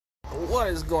What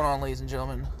is going on, ladies and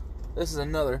gentlemen? This is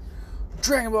another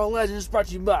Dragon Ball Legends brought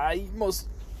to you by the most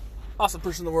awesome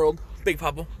person in the world, Big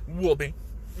Papa Whoopie.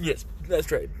 Yes,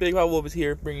 that's right. Big Papa Whoopie is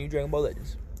here bringing you Dragon Ball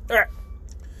Legends. Alright,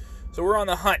 so we're on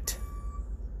the hunt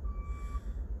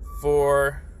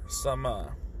for some,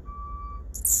 what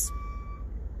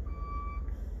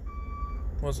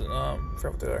was it? I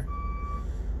forgot what they are.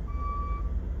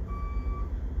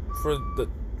 For the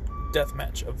death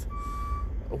match of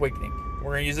Awakening.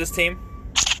 We're going to use this team.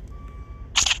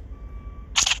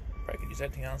 Probably could use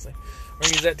that team, honestly. We're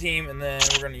going to use that team, and then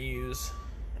we're going to use...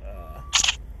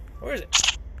 where is it?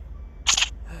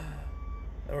 Then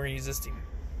we're going to use this team.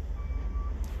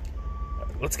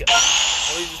 Right, let's go.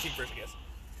 We'll use this team first, I guess.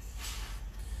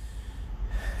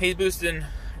 He's boosting...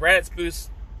 Raditz boosts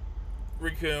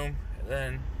Riku, and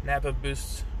then Nappa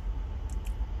boosts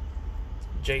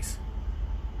Jace.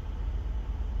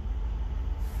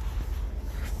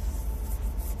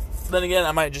 Then again,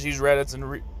 I might just use Raditz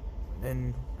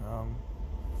and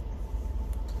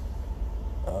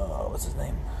what's his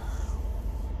name?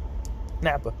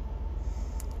 Nappa.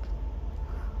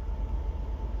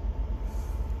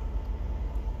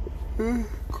 Of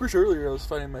course, earlier I was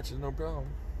fighting matches, no problem.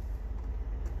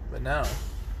 But now,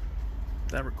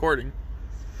 that recording.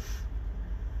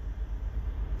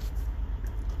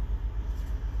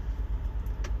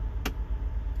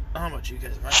 How much you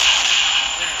guys might?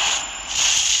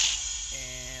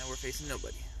 And we're facing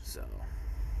nobody, so.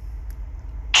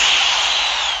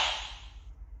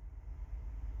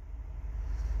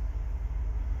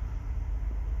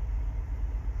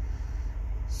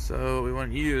 So we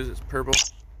want to use is purple,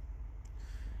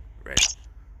 red,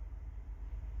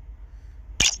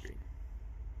 green.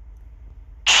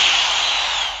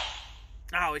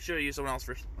 Oh, we should have used someone else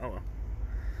first. Oh well.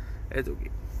 It's okay.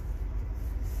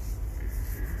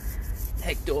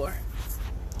 Hector.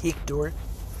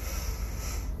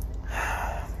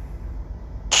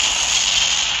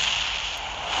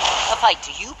 A fight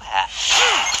to you, perhaps.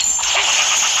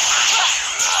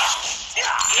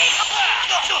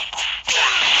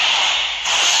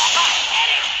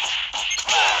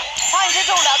 Time to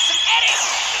dole out some edits.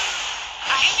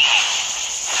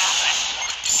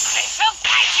 Special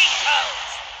fighting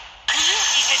pose. Do you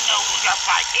even know who you're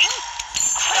fighting?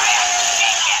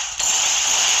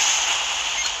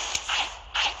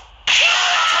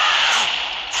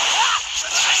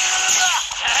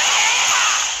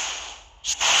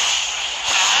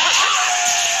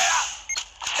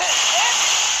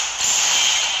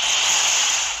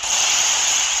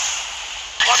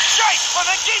 For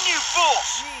the Ginyu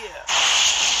Force! Yeah!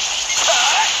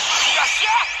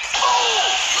 Gotcha! Oh,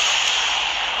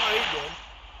 he did.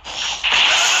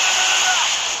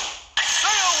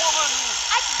 Sail woman!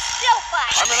 I can still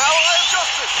fight! I'm an ally of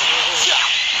justice!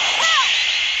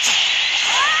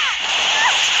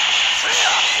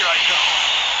 Here I go!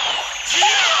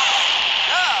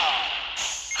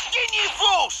 Ginyu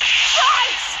Force!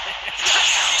 Fight!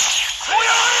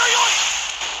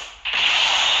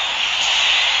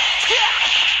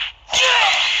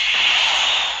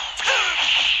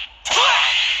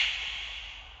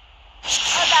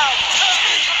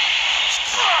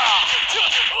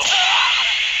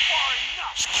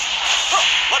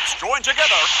 Let's join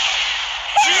together.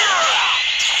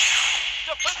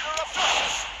 Defender of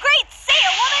justice. Great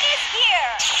Sail Woman is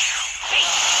here!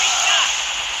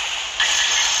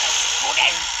 Good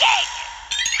escape.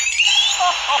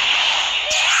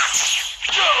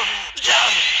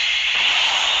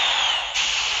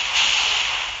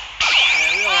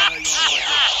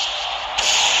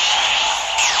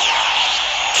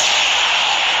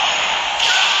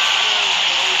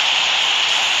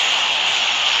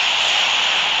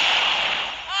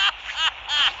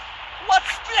 What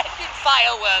splendid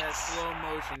fireworks! That's slow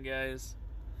motion, guys.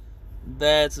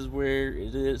 That's where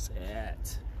it is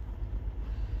at.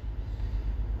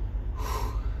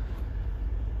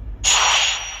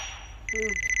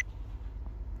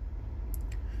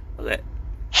 Look at that.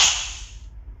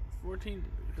 14.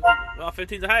 Oh,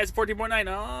 15 is the highest. 14.9.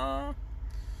 Oh.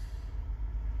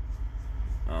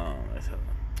 Oh, that's how.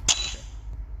 Okay.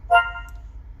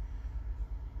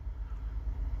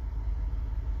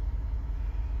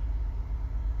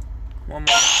 One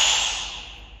more.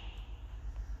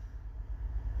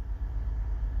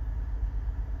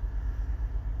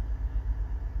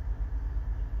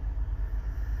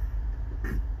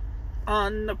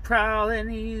 On the prowl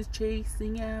and he's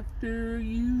chasing after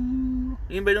you.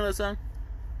 Anybody know that song?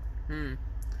 Do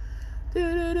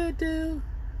do do do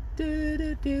do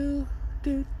do do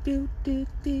do do do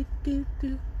do do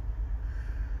do.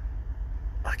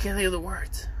 I can't think of the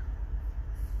words.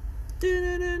 Do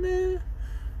do do do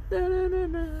do do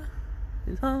do.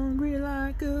 is hungry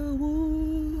like a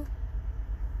wolf.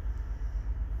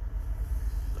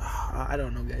 I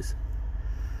don't know, guys.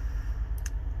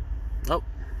 Oh.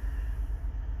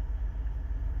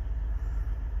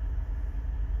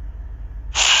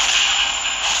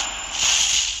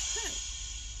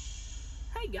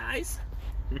 Hey guys.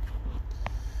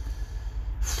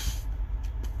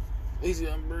 He's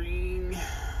gonna bring.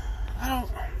 I don't.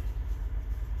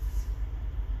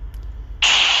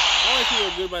 All these people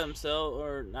are good by themselves,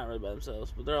 or not really by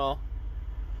themselves, but they're all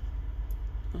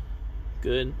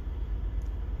good.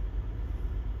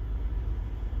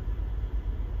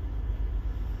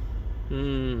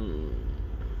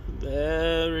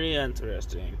 Very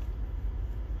interesting.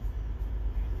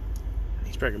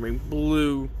 He's probably gonna bring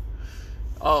blue.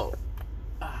 Oh,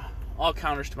 all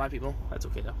counters to my people. That's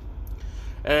okay though.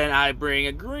 And I bring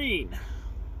a green.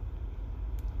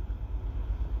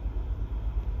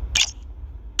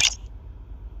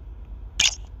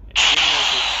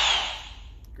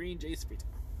 Green J Street.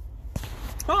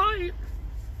 Hi.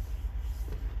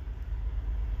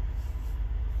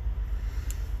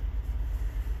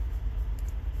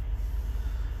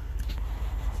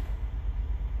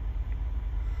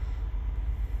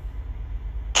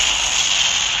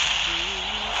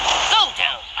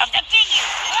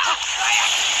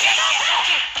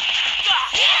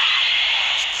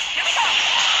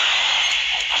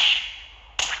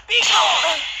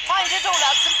 Time to dole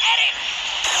out some edit.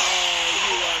 Oh,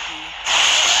 you lucky.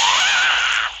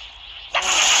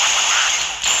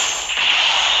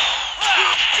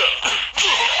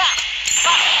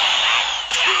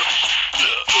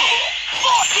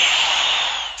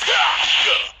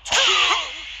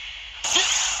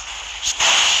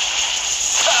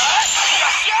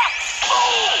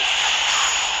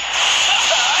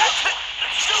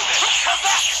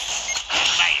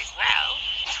 Might as well.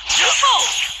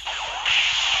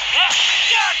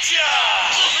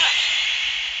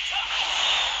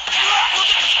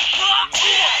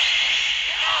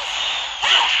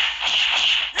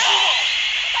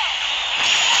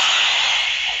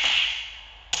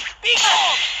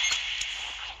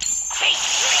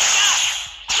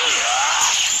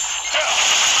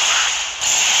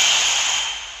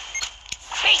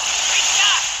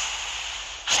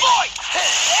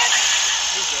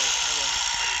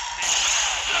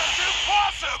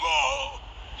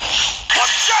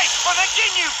 For the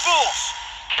Ginyu Force!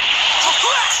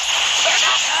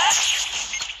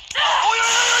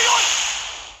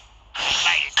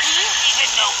 Might as well even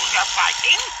know who you're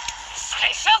fighting.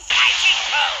 Special fighting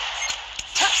pose!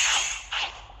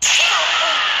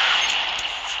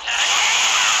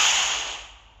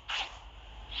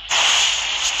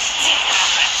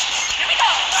 Here we go!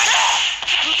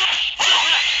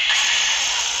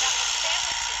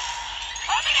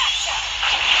 Coming at ya!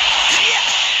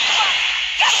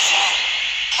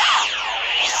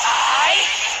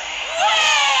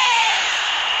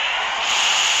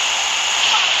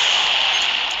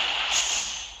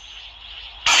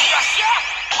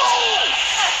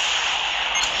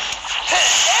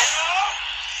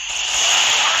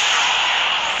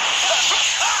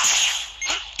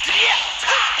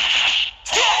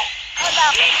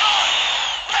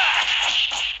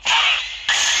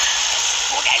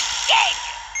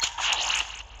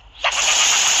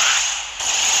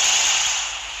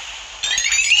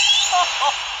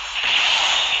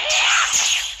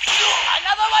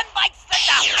 Another one bites the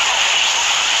dust.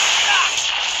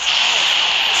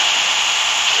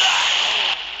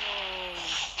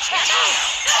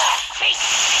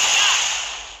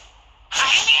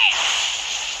 I'm in.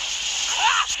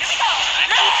 Here we go.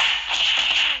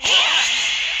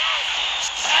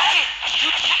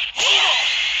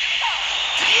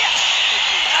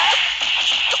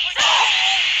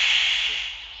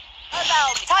 Allow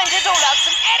me. Time to dole out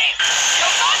some edits.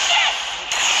 You're on this.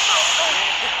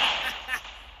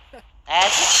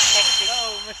 As expected.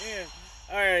 Oh man.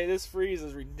 Alright, this freeze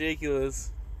is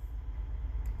ridiculous.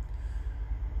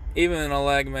 Even in a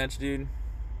lag match, dude.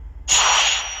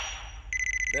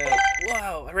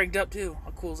 Wow, I ranked up too.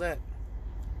 How cool is that?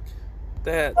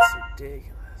 That's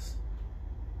ridiculous.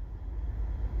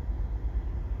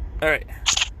 Alright.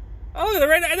 Oh, they're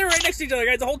right next to each other,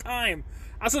 guys, the whole time.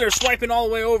 I saw they're swiping all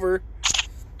the way over.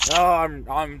 Oh, I'm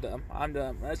dumb. I'm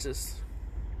dumb. That's just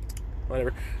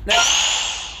whatever. Next.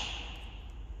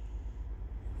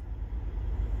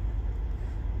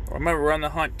 Remember, we're on the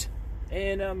hunt.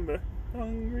 And I'm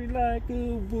hungry like a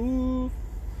wolf.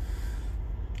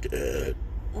 Good.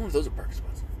 Oh, those are parking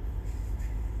spots.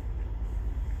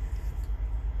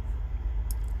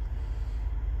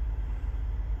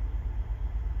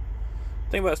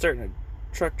 Think about starting a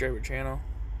truck driver channel.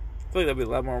 I feel like that'd be a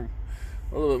lot more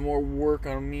A little bit more work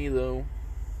on me though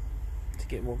to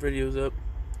get more videos up.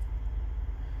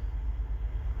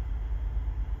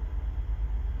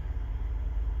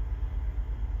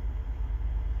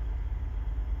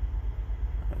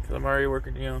 Because I'm already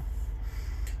working, a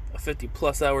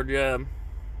 50+ hour job.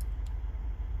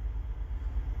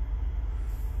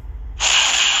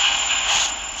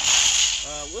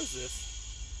 What is this?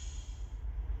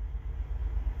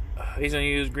 He's gonna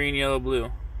use green, yellow,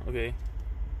 blue. Okay.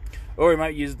 Or he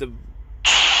might use the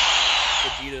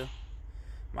Vegeta.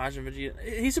 Majin Vegeta.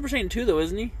 He's Super Saiyan 2 though,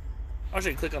 isn't he? I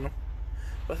should click on him.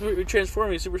 But if we transform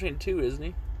him, he's Super Saiyan 2, isn't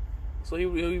he? So he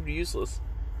would be useless.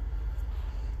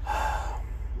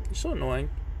 He's so annoying.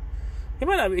 He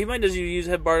might just use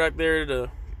Head Bardock there to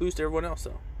boost everyone else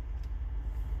though.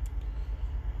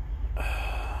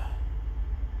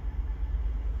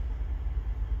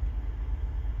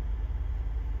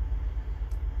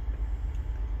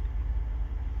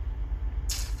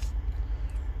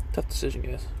 Tough decision,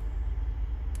 guys.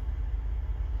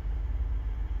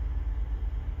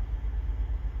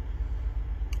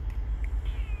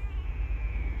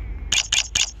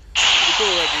 Pretty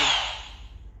cool, that dude.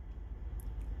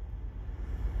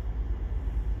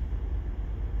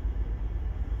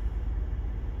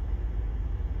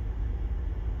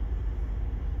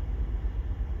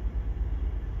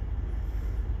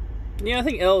 Yeah, I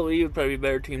think LOE would probably be a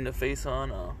better team to face on.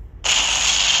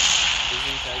 The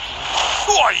ZENKAIS team.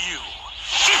 Who are you?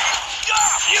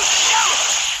 You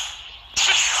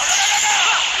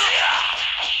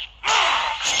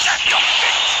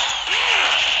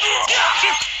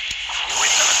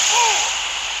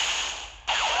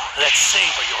Let's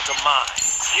savor your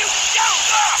demise. You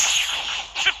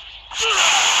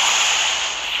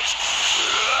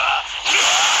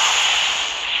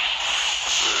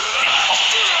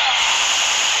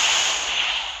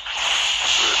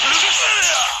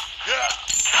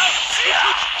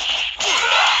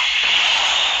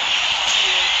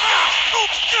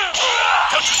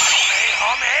Don't you see me,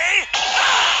 homie?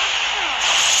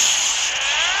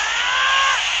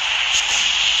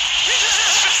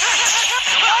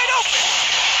 Wide open.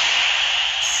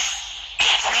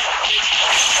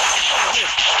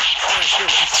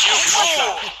 You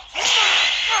fool!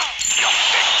 You're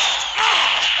fixed.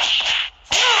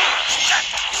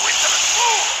 You insolent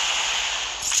fool!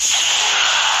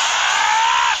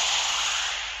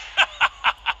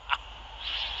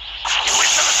 You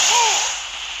insolent fool!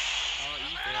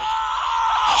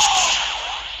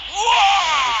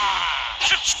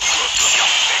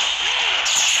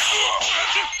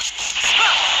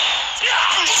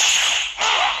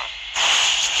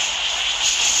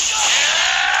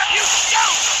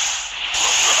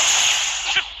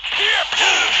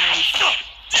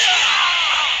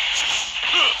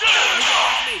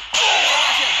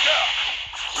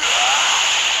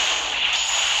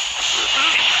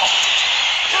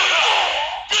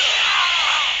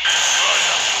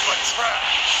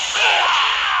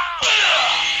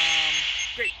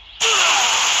 Great.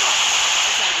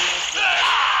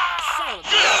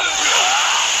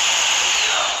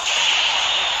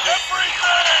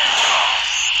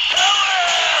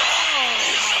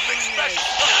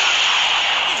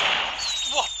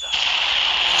 What the?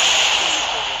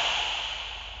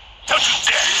 Don't you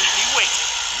dare keep me waiting.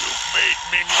 You've made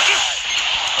me mad.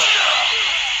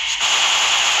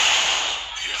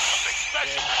 Here's something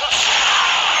special.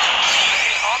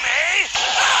 Hey, homie.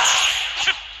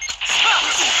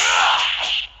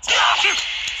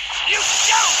 You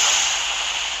scoundrel!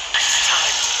 It's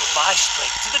time to put my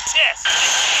strength to the test.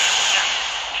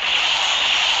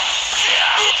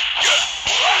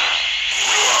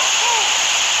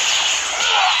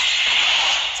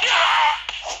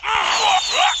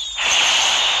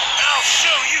 I'll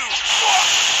show you.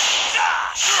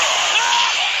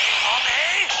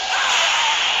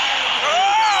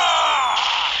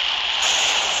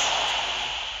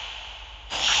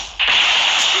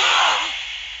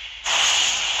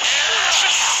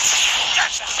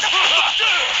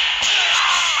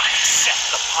 Accept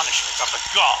the punishment of the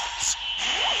gods.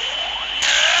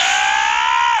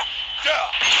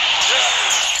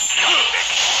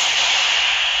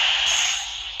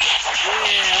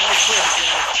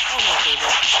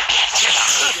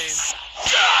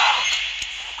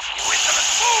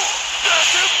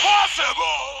 That's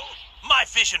impossible! My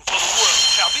vision for the world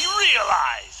shall be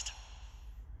realized.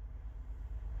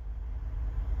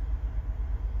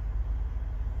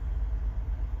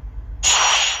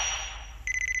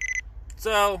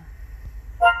 So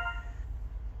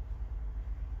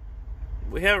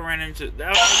we haven't ran into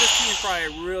that. This team is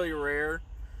probably really rare.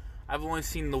 I've only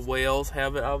seen the whales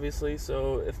have it, obviously.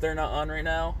 So if they're not on right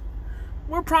now,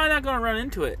 We're probably not going to run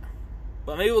into it.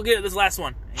 But maybe we'll get it this last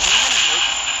one.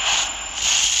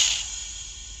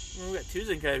 Well, we got 2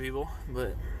 Zenkai people,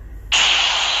 but...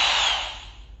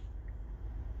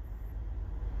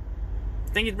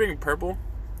 I think he's bringing purple.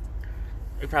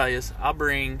 He probably is. I'll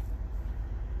bring...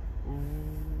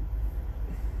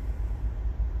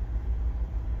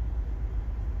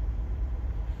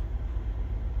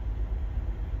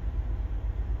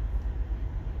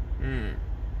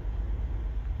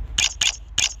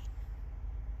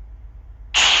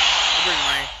 I'll bring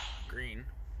my green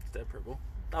instead of purple.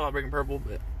 Thought about bringing purple,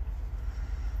 but...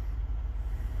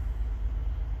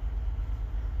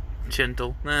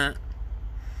 Gentle. Nah.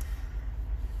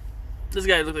 This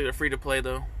guy looks like they're free to play,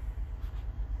 though.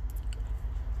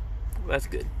 That's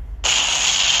good.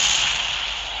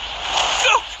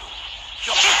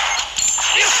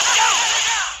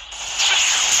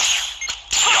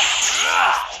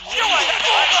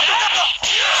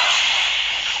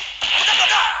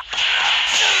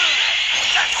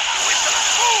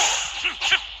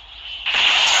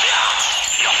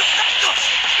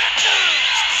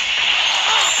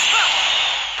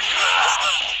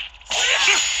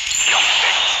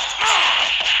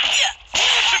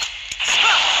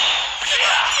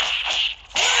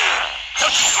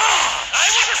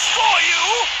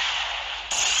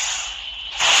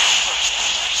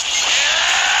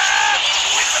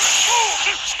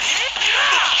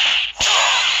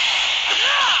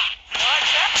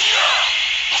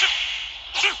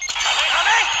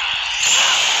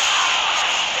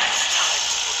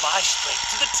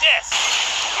 To the test.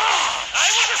 I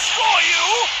will destroy you.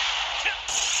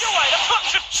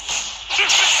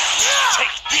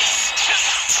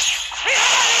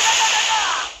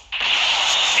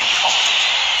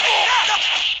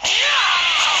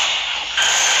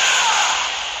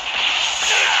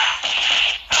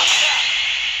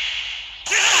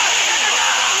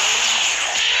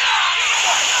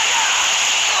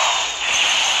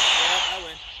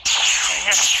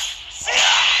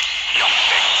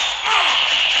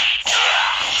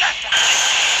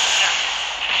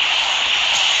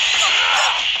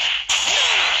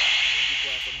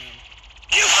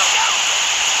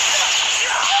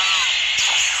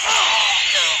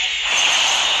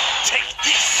 Take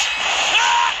this.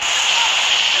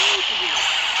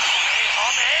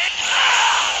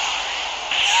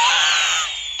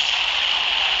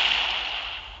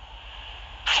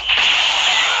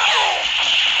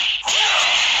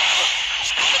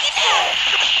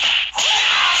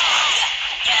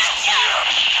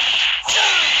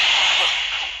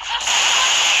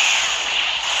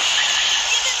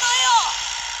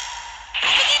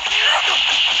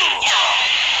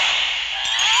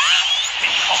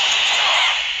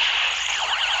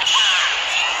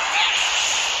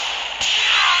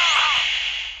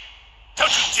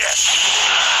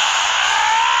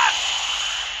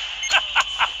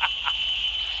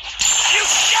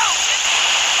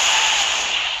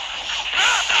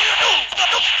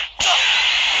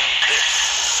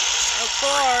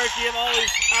 You have all these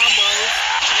combos.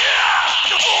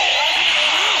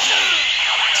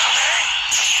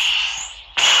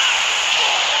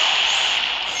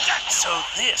 So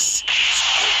this is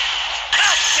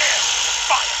out there,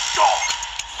 fire dog.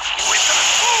 With the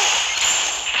move.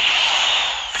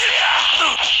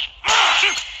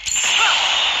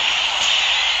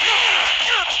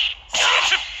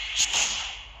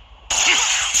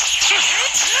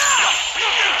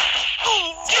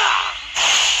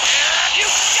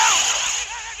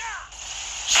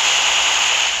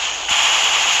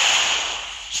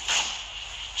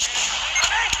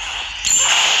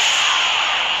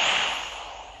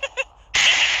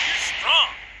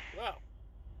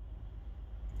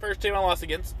 First team I lost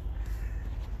against.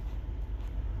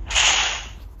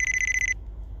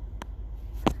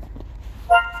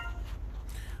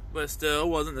 But still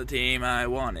wasn't the team I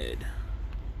wanted.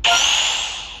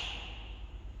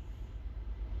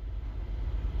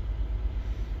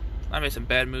 I made some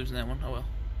bad moves in that one. Oh well.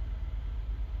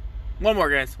 One more,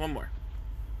 guys. One more.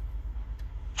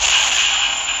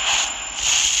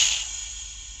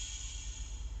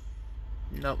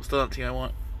 Nope, still not the team I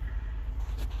want.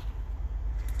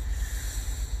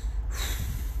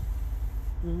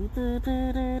 Oh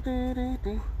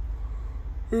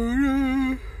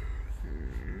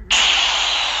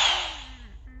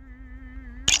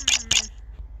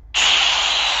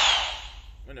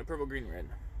no, purple, green, red.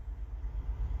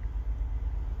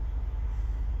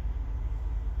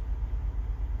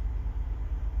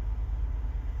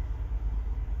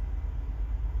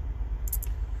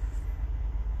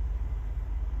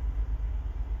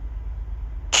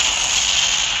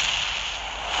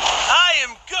 I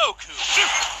am Goku.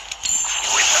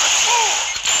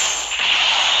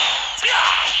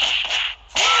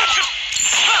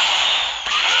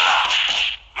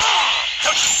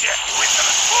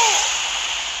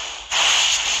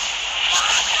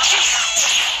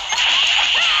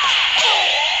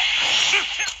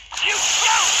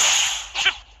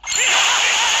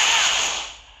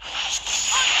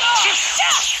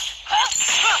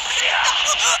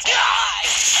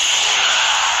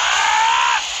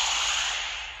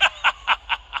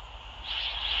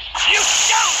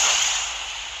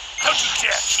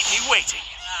 dare keep me waiting.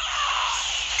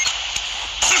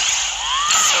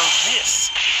 So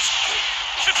this is good.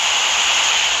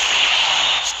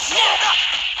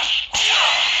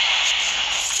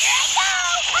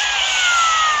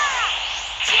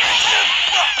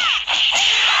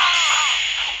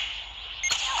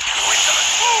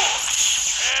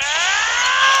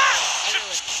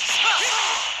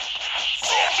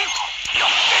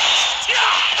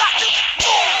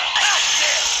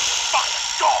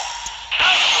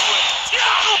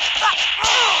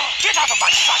 Get out of my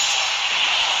sight!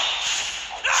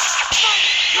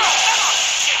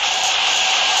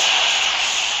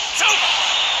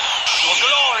 Your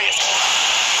glorious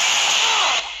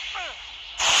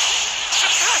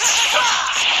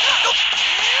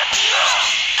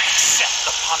accept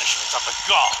the punishment of the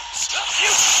gods.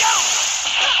 You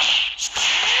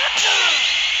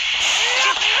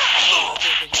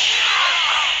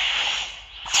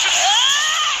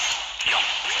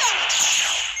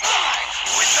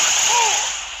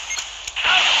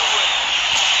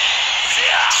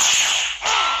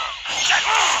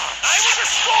I will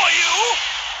destroy you!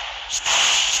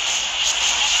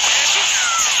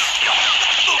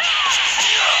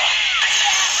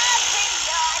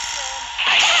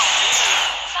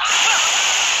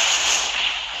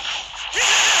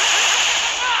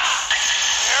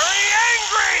 Very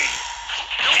angry!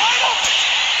 You're wide open!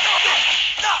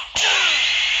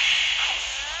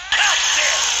 That's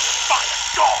it! Fire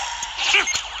God!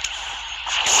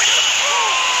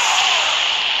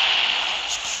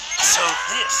 So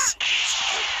this is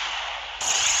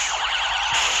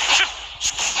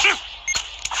good.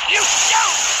 You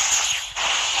scoundrel!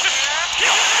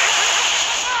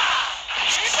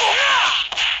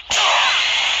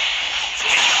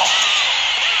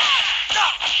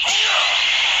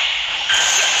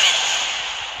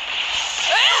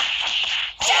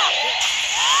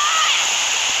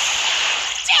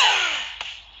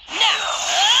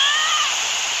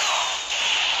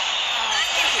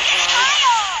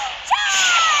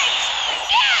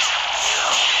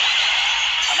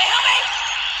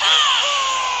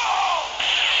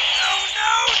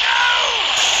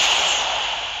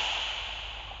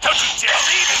 Don't you dare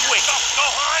leave and wake up,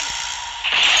 Gohan!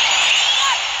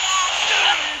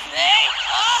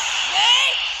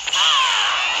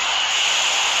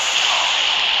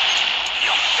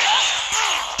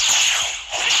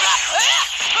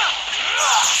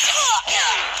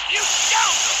 You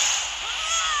scoundrel!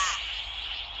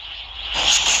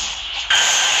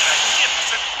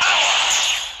 Magnificent power!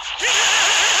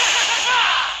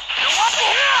 You want to?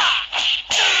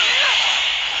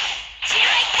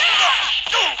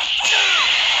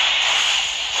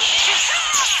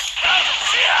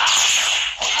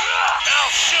 I'll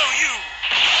show you!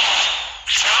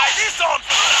 Try this on!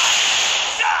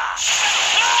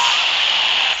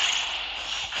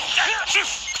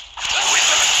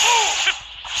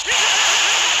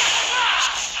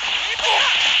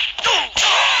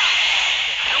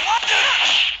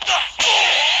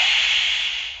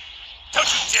 Don't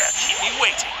you dare keep me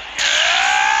waiting!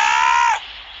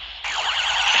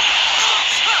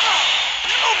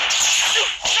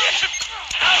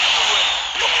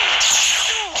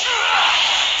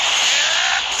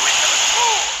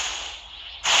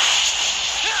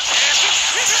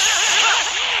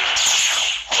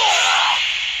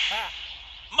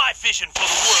 My vision for the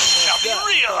world shall be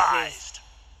realized.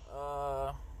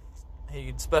 He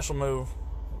could special move,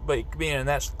 but being in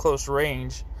that close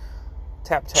range,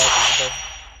 tap is the best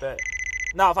bet.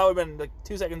 Now, if I would have been like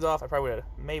 2 seconds off, I probably would have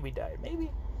maybe died. Maybe.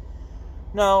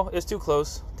 No, it's too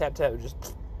close. Tap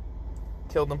just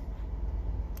killed him.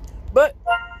 But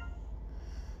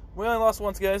we only lost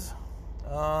once, guys,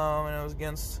 and it was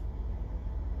against.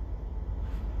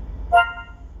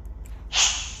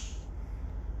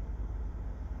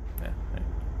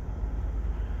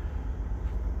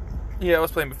 Yeah, I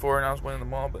was playing before and I was winning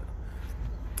them all, but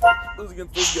it was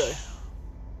against this guy.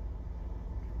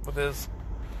 With his,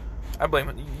 I blame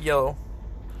it, yellow.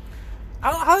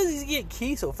 How does he get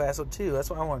key so fast, though, too? That's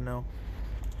what I want to know.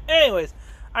 Anyways,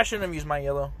 I shouldn't have used my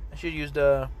yellow. I should have used,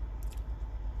 not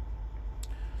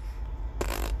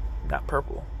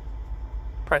purple.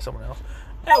 Probably someone else.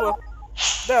 Yeah, well,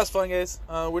 that was fun, guys.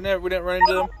 We didn't run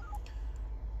into them.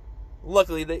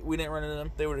 Luckily, we didn't run into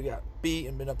them. They would have got beat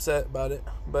and been upset about it.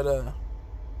 But,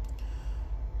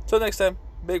 till next time,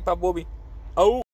 Big Pop will be. Oh!